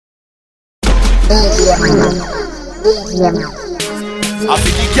I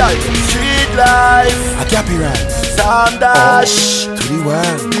think the girl street life. A GAPPY ride. Sam dash. To the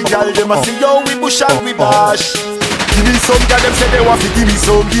world. The girl them a see how we push and we bash. Give me some, girl them say they want to give me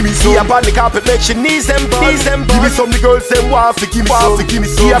some, give me some. Here upon the carpet make she knees them, knees them. Give me some, the girls them want to give me some, give me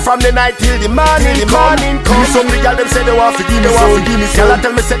some. Here from the night till the morning, the morning. Give me some, the girl them say they want to give me some, give me some. Girl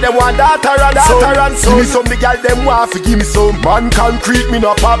tell me say they want daughter and son. Give me some, the girl them want to give me some. Man concrete me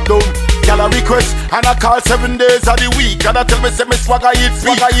no pop down. Girl a request and I call 7 days of the week. And I tell me say me swagger it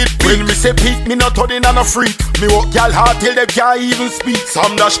feet. When me say peak, me not turning on a freak. Me walk girl hard till they can't even speak.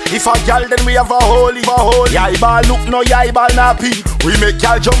 Some dash, if a girl then we have a holy. Yeah, ball look no, yeah, ball not peep. We make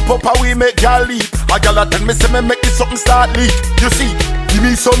girl jump up and we make girl leap. A girl a tell me say me make this something start leak. You see, give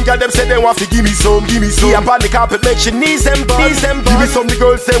me some, girl them say they want to give me some, give me some. Here upon the carpet make she knees them, knees them. Give me some, the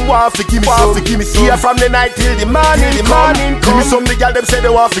girls them want to give me some, give me some. Here from the night till the morning, the morning. Give me some, the girl them say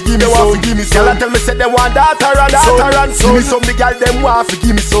they want to give me some. Give me some. Girl tell me say they want daughter and son. Give me some, the girl them want to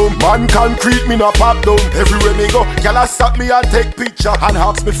give me some. Man concrete me no pop down. Everywhere me go, girl a stop me and take picture and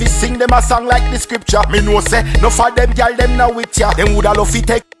ask me if sing them a song like the scripture. Me know say no for them girl them now with ya. Them woulda love fi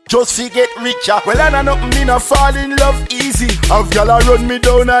take just fi get richer. Well I know nothing me no fall in love easy. Have girl a run me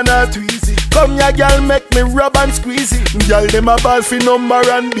down and not easy. Come ya girl make me rub and squeeze it. Girl them a ball fi number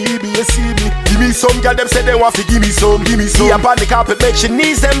and baby you see me. Give me some, girl them say they want fi give me some, give me some. Here upon the carpet make she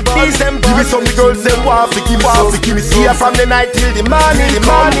knees them, knees them. Give me some, the girls them want fi give me some, give me some. Here from the night till the morning, the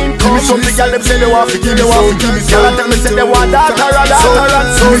morning. Give me some, the girl them say they want fi give me some, give me some. Girl tell me say they want daughter and son.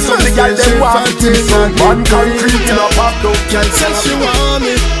 Give me some, the girl them want fi give me some. Man concrete in a pop down. Girl says she want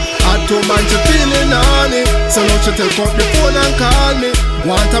me. At home and she feeling on it. So now she take up the phone and call me.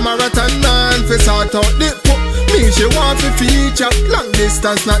 Want a marathon man fi sort out the put. Me she want fi feature. Long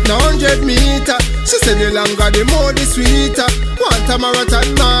distance not 100 meter. She say the longer the more the sweeter. Want a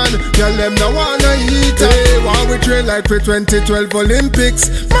marathon man. Girl them no wanna eat her. Hey, want we train like for 2012 Olympics.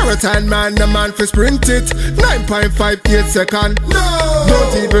 Marathon man the man fi sprint it. 9.58 seconds. No,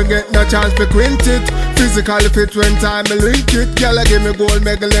 don't even get no chance to quint it. Physically fit when time I link it. Girl I give me gold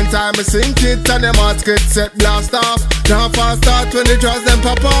medal and time I sink it. And them hearts get set blast off. Now fast start when the draws them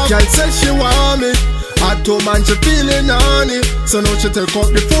pop off. Girl says she want me. At home and she feeling on it. So now she take up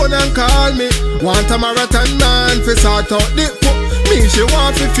the phone and call me. Want a marathon man fi sort out the put. Me she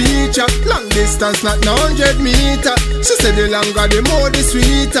want fi feature. Long distance not 100 meter. She say the longer the more the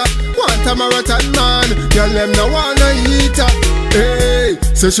sweeter. Want a marathon man. Girl them no wanna eat her. Hey,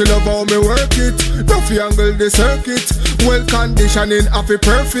 say she love how me work it. Rough angle the circuit. Well conditioning happy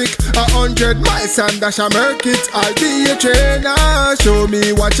perfect. 100 miles and dash a murk it. I'll be a trainer. Show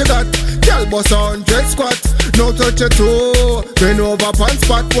me what you got. Girl bust 100 squat. No touch your toe. Bend over pan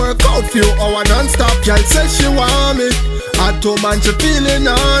spot. Work out few hour non-stop. Girl says she want me. At home and she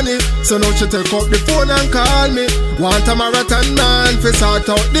feeling on it. So now she take up the phone and call me. Want a marathon man fi sort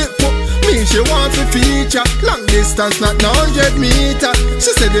out the put. Me she want to feature. Long distance not 100 meter. She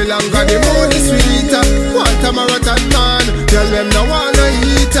say the longer the more the sweeter. Want a marathon man. Girl them no wanna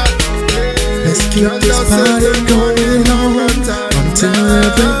eat her. Let's keep this party going on until the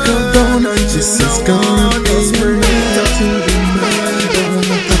break of dawn. This is gonna be a night to remember.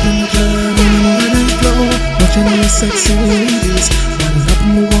 Up in the club, on and flow, watching all the sexy ladies. Winding up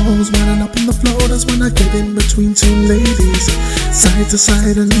in the walls, winding up on the floor. That's when I get in between two ladies. Side to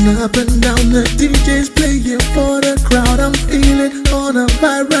side and up and down. The DJ's playing for the crowd. I'm feeling on a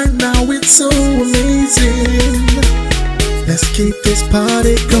vibe right now. It's so amazing. Let's keep this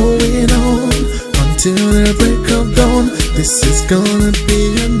party going on until the break of dawn. This is gonna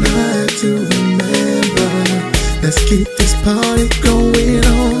be a night to remember. Let's keep this party going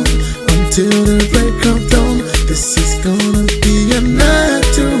on until the break of dawn. This is gonna be a night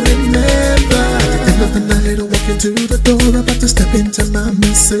to remember. At the end of the night I walk into the door, about to step into my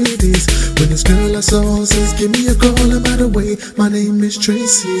Mercedes. When this girl I saw says give me a call, and by the way my name is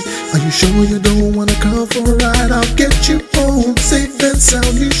Tracy. Are you sure you don't wanna come for a ride? I'll get you home safe and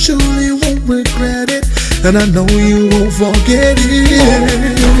sound. You surely won't regret it, and I know you won't forget it.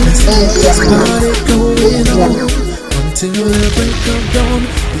 Let's keep this party going on until the break of dawn.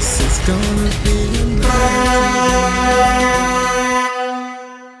 This is gonna be a night.